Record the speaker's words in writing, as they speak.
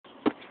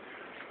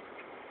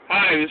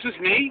Hi, this is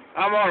me.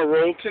 I'm on a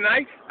roll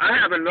tonight. I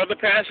have another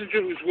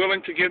passenger who's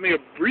willing to give me a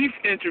brief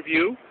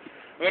interview.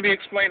 Let me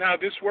explain how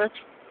this works.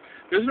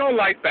 There's no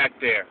light back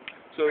there.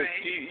 So Right.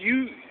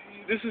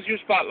 this is your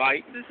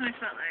spotlight. This is my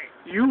spotlight.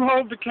 You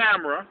hold the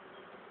camera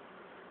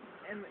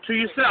And to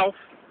yourself,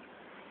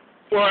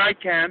 or I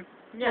can,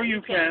 yeah, or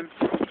you can.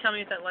 Tell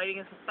me if that lighting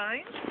is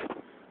fine.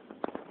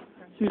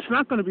 It's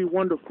not going to be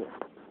wonderful.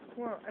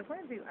 Well, I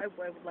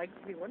would like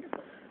to be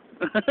wonderful.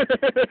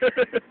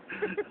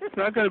 It's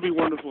not going to be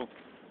wonderful.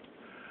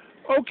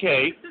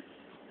 Okay.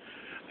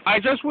 I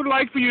just would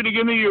like for you to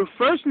give me your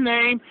first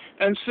name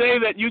and say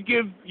that you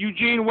give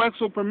Eugene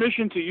Wexel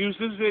permission to use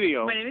this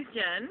video. My name is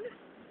Jen,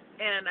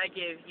 and I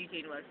give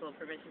Eugene Wexel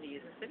permission to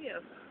use this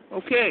video.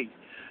 Okay.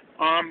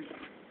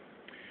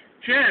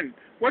 Jen,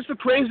 what's the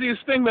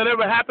craziest thing that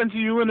ever happened to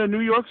you in a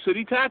New York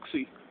City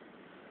taxi?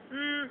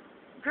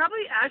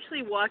 Probably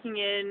actually walking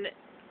in,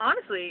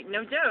 honestly,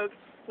 no joke,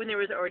 when there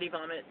was already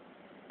vomit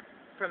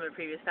from a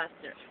previous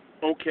passenger.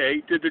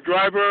 Okay. Did the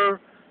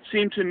driver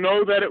seem to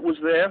know that it was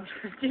there?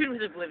 Dude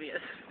was oblivious.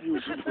 He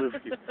was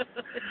oblivious.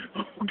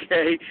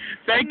 Okay.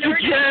 Thank you,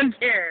 Jen.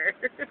 Care.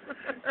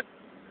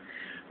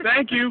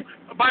 Thank you.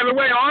 By the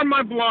way, on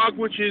my blog,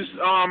 which is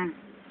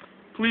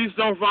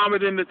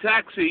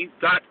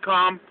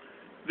pleasedon'tvomitinthetaxi.com,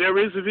 there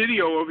is a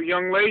video of a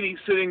young lady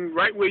sitting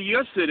right where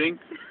you're sitting,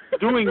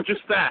 doing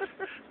just that.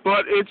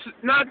 But it's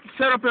not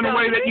set up in a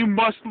way that you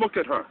must look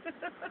at her.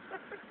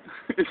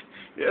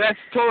 That's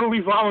totally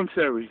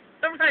voluntary.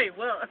 All right,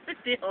 well,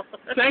 deal.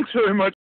 Thanks very much.